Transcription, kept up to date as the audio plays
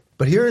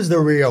But here's the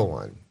real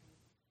one.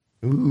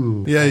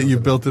 Ooh. Yeah, you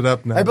built it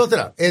up now. I built it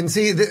up. And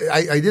see,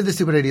 I did the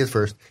stupid ideas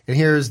first. And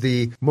here's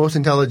the most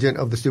intelligent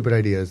of the stupid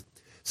ideas.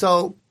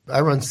 So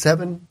I run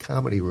 7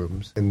 comedy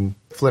rooms in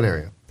Flint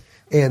area.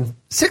 And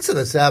 6 of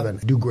the 7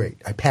 do great.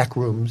 I pack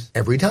rooms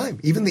every time.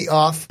 Even the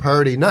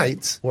off-party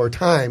nights or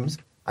times,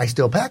 I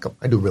still pack them.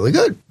 I do really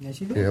good. Yes,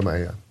 you do. Yeah,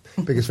 my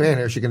biggest fan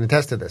here, she can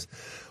attest to this.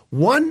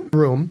 One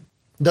room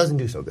doesn't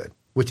do so good,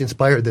 which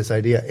inspired this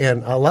idea.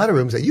 And a lot of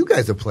rooms that you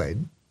guys have played,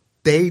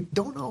 they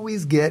don't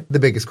always get the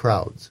biggest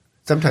crowds.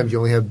 Sometimes you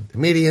only have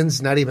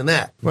comedians, not even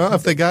that. Well,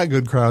 if they got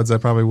good crowds, I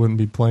probably wouldn't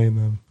be playing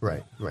them.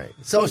 Right.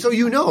 So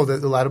you know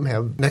that a lot of them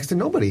have next to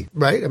nobody,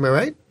 right? Am I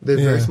right? They're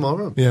very small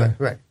rooms. Yeah.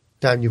 Right.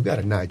 Tom, you've got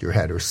to nod your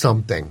head or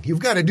something. You've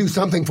got to do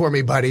something for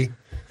me, buddy.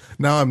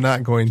 No, I'm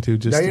not going to,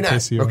 just No, you're to not.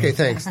 piss you Okay, off.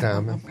 thanks,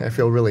 Tom. I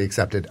feel really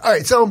accepted. All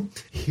right, so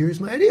here's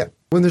my idea.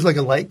 When there's like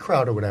a light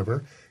crowd or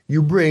whatever,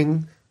 you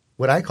bring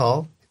what I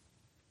call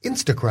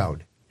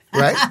Insta-crowd,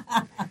 right?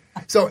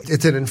 So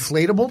it's an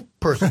inflatable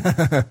person,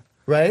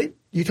 right?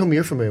 You told me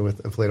you're familiar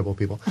with inflatable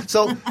people.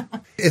 So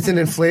it's an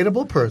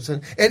inflatable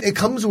person, and it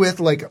comes with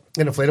like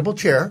an inflatable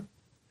chair,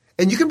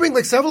 and you can bring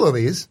like several of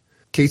these.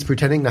 Kate's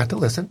pretending not to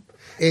listen.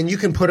 And you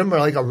can put them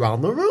like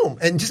around the room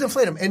and just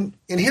inflate them. And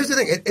here's the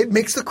thing. It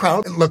makes the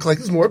crowd look like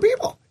there's more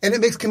people. And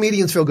it makes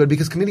comedians feel good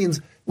because comedians,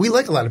 we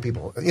like a lot of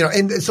people. You know,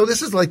 and so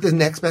this is like the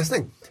next best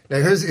thing. Now,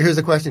 here's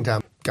the question,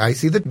 Tom. I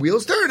see the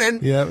wheels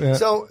turning. Yeah.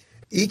 So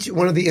each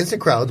one of the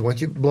instant crowds, once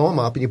you blow them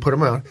up and you put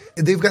them around,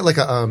 they've got like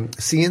a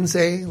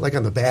CNC like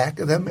on the back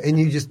of them. And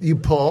you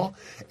pull.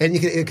 And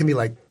it can be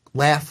like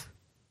laugh,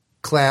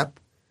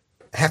 clap,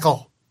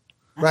 heckle.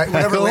 Right,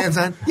 whatever it lands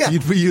on. Yeah.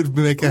 You'd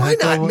make a Why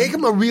heckle not? one? Make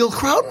them a real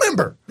crowd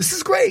member. This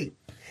is great.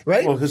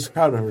 Right? Well, because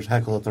crowd members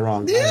heckle at the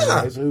wrong time.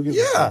 Yeah. Right? So who gives a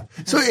Yeah.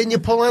 fuck? So, and you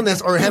pull on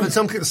this or have it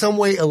some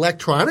way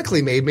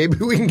electronically made. Maybe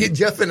we can get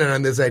Jeff in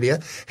on this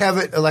idea. Have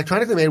it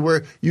electronically made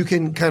where you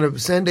can kind of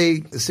send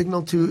a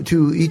signal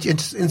to each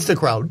Insta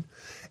crowd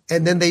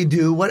and then they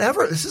do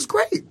whatever. This is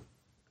great.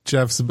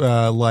 Jeff's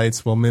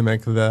lights will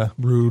mimic the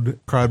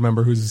rude crowd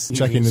member who's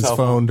checking his cell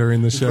phone phone.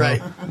 during the show.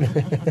 Right.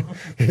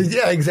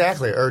 Yeah,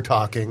 exactly. Or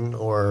talking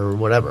or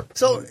whatever.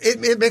 So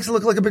it makes it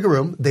look like a bigger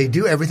room. They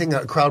do everything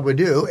a crowd would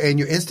do, and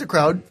your Insta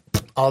crowd,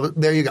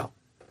 there you go.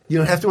 You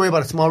don't have to worry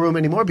about a small room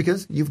anymore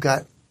because you've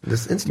got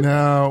this Insta.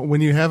 Now,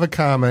 when you have a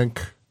comic,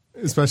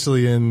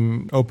 especially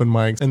in open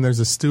mics, and there's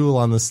a stool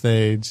on the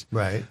stage,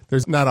 Right.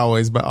 there's not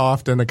always, but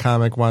often a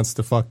comic wants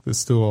to fuck the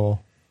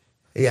stool.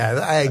 Yeah,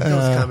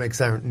 those comics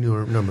aren't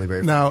normally very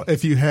fun. Now,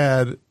 if you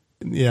had,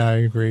 yeah, I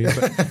agree.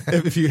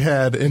 But if you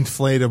had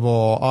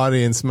inflatable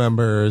audience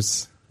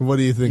members, what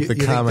do you think the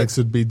think comics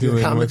would be doing?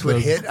 The comics with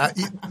would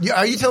those? hit.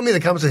 Are you telling me the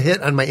comics would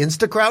hit on my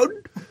Insta crowd?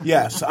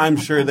 Yes, I'm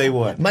sure they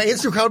would. My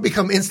Insta crowd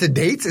become Insta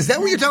dates? Is that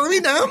what you're telling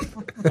me now?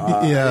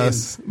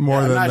 Yes, more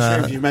I'm than not that.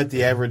 sure if you've met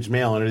the average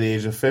male under the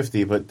age of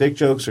 50, but dick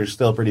jokes are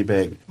still pretty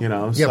big, you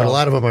know. Yeah, so. but a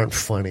lot of them aren't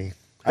funny.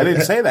 I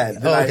didn't say that.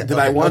 Did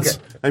I once?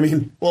 Okay. I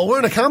mean, Well, we're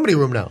in a comedy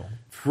room now.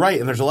 right,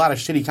 and there's a lot of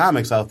shitty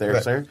comics out there,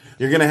 Right. sir.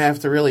 You're going to have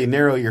to really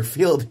narrow your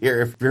field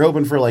here if you're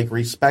hoping for, like,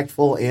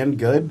 respectful and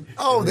good.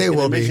 Oh, they In the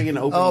will be. Michigan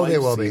open Oh, mic they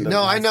will be. scene No,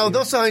 does I not know. seem-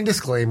 They'll sign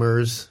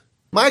disclaimers.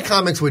 My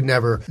comics would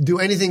never do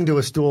anything to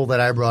a stool that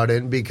I brought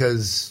in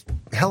because,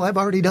 hell, I've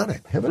already done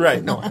it. Haven't I?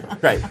 Right. No.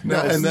 Right. No,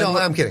 and then-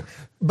 I'm kidding.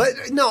 But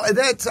no,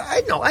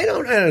 I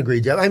don't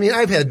agree, Jeff. I mean,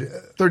 I've had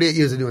 38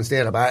 years of doing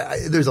stand-up.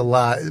 There's a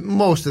lot.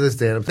 Most of the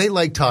stand-ups, they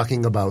like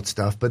talking about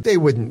stuff, but they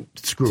wouldn't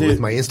screw with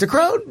my Insta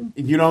crowd.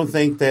 You don't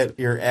think that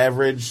your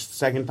average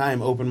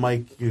second-time open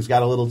mic who's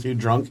got a little too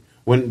drunk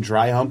wouldn't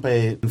dry hump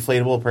a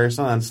inflatable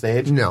person on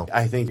stage? No.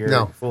 I think you're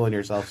No. fooling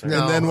yourself, sir.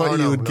 No. And then what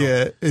you would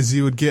get is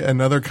you would get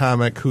another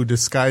comic who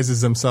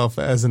disguises himself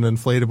as an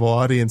inflatable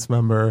audience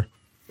member.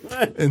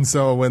 And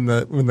so when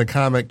the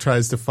comic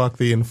tries to fuck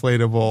the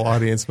inflatable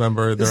audience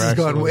member, This they're is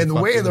going actually in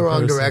way in fucking the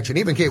wrong person. direction.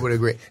 Even Kate would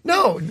agree.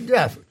 No,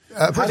 Jeff.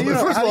 How do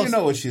you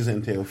know what she's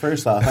into?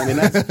 First off, I mean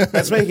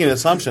that's making an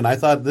assumption. I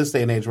thought this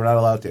day and age we're not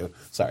allowed to.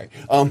 Sorry.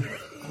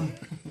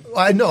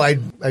 I know. I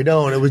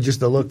don't. It was just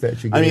the look that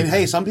she gave. I mean,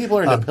 hey, some people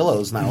are into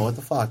pillows now. What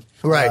the fuck?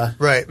 Right,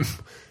 right.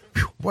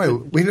 Boy,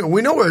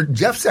 we know where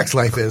Jeff's sex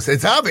life is.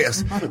 It's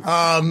obvious.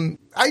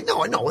 I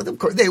know. Of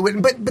course, they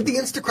wouldn't. But the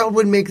Insta crowd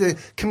would make the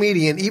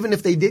comedian, even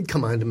if they did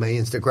come onto my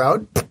Insta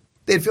crowd,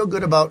 they'd feel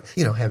good about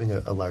having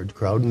a large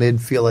crowd, and they'd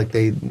feel like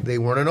they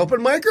weren't an open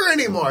micer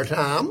anymore,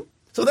 Tom.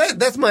 So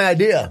that's my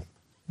idea.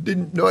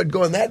 Didn't know it'd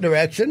go in that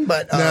direction,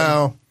 but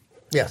Now,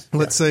 yes.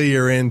 let's say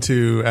you're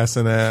into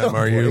S&M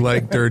or you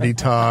like dirty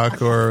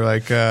talk or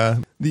like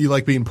you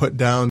like being put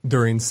down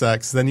during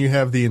sex. Then you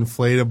have the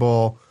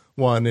inflatable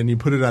one and you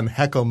put it on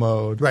heckle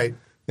mode. Right.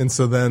 And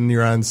so then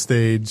you're on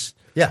stage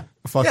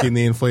fucking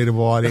the inflatable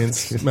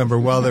audience member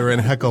while they're in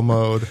heckle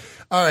mode.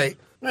 All right.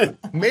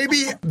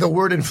 Maybe the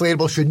word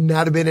inflatable should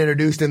not have been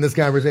introduced in this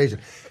conversation.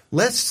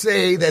 Let's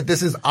say that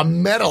this is a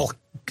metal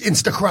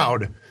Insta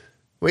crowd.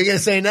 What are you going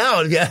to say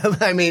now? Yeah,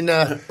 I mean,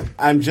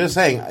 I'm just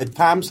saying.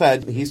 Tom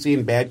said he's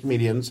seen bad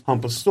comedians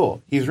hump a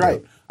stool. He's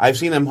right. I've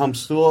seen them hump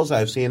stools.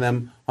 I've seen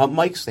them hump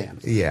mic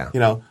stands. Yeah. You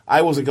know,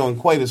 I wasn't going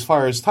quite as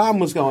far as Tom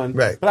was going.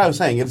 Right. But I was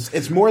saying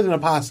it's more than a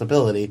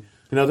possibility.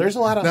 You know, there's a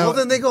lot of. Well,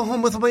 then they go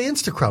home with my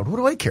InstaCrowd. What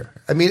do I care?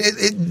 I mean,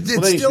 it then you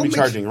still should be makes,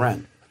 charging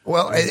rent.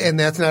 Well, and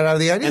that's not out of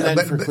the idea. And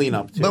then for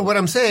cleanup, too. But what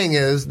I'm saying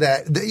is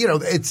that, you know,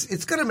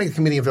 it's going to make the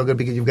comedian feel good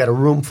because you've got a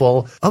room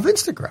full of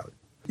InstaCrowd.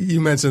 You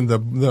mentioned the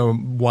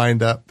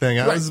wind up thing.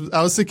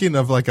 I was thinking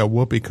of like a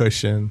whoopee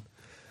cushion,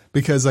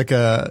 because like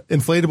a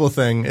inflatable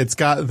thing, it's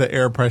got the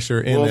air pressure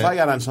in it. Well, if I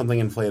got on something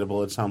inflatable,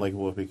 it'd sound like a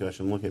whoopee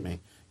cushion. Look at me.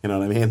 You know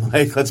what I mean?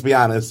 Like, let's be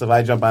honest. If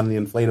I jump on the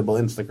inflatable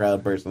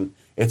InstaCrowd person,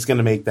 it's going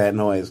to make that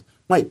noise.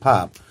 Might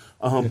pop.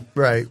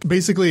 Right.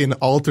 Basically, an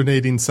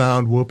alternating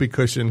sound whoopee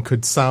cushion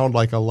could sound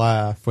like a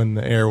laugh when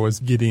the air was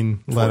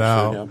getting let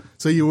out. yeah.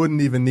 So you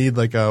wouldn't even need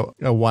like a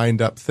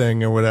wind up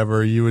thing or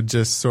whatever. You would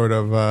just sort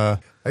of Are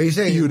you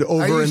saying you'd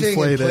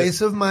overinflate in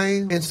place of my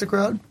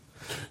InstaCrowd?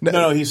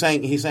 No, he's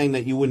saying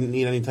that you wouldn't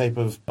need any type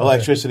of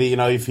electricity. You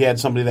know, if you had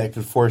somebody that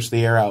could force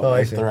the air out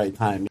at the right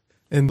time.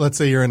 And let's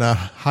say you're in a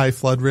high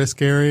flood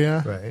risk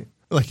area. Right.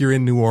 Like you're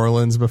in New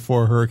Orleans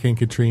before Hurricane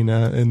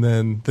Katrina, and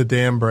then the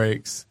dam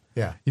breaks.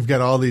 Yeah. You've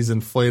got all these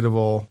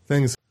inflatable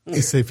things.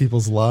 You save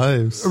people's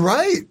lives.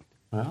 Right.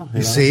 Well,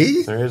 you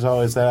see? There is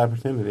always that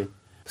opportunity.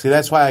 See,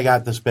 that's why I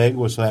got this big,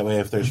 was so that way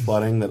if there's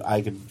flooding, that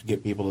I could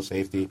get people to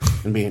safety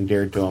and be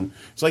endeared to them.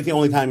 It's like the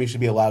only time you should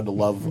be allowed to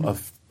love a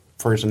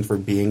person for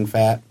being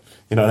fat.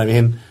 You know what I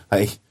mean?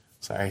 Like,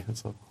 sorry,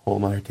 that's a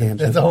whole other tangent.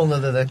 That's a whole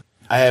other thing.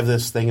 I have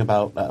this thing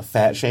about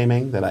fat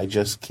shaming that I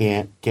just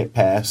can't get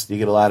past. You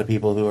get a lot of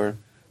people who are,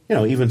 you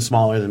know, even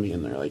smaller than me,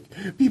 and they're like,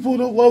 people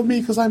don't love me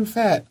because I'm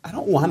fat. I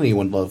don't want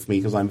anyone to love me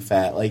because I'm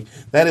fat. Like,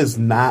 that is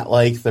not,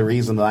 like, the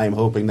reason that I'm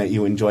hoping that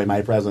you enjoy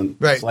my present.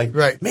 Right, It's like,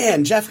 right.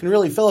 man, Jeff can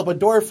really fill up a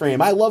door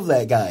frame. I love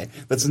that guy.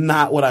 That's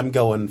not what I'm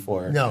going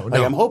for. No.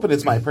 I'm hoping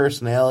it's my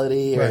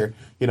personality or, Right.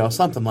 you know,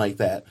 something like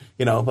that.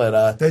 You know,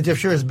 but... That Jeff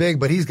sure is big,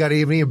 but he's got an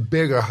even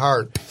bigger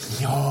heart.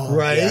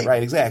 Right? Yeah,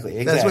 right,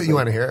 exactly. That's what you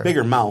want to hear.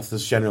 Bigger mouth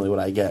is generally what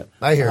I get.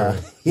 I hear.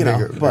 You know,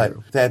 Bigger. but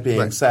that being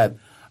Right. said,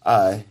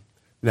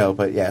 no,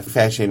 but yeah,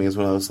 fat shaming is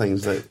one of those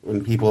things that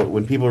when people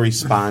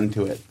respond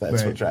to it,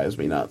 that's Right. what drives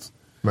me nuts.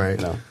 Right.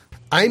 You know?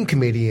 I'm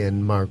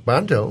comedian Mark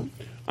Bonto.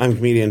 I'm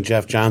comedian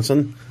Jeff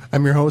Johnson.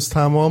 I'm your host,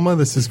 Tom Wolma.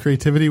 This is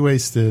Creativity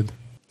Wasted.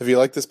 If you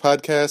like this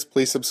podcast,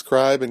 please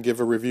subscribe and give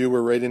a review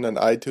or rating on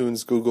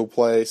iTunes, Google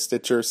Play,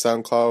 Stitcher,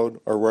 SoundCloud,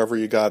 or wherever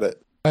you got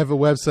it. I have a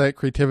website,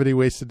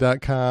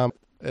 creativitywasted.com,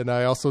 and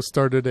I also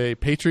started a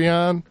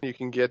Patreon. You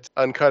can get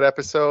uncut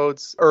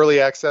episodes, early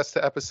access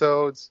to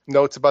episodes,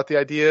 notes about the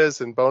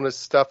ideas, and bonus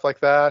stuff like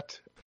that.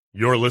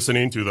 You're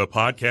listening to the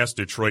Podcast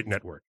Detroit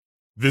Network.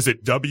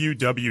 Visit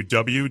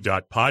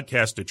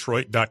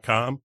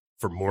www.podcastdetroit.com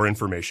for more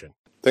information.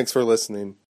 Thanks for listening.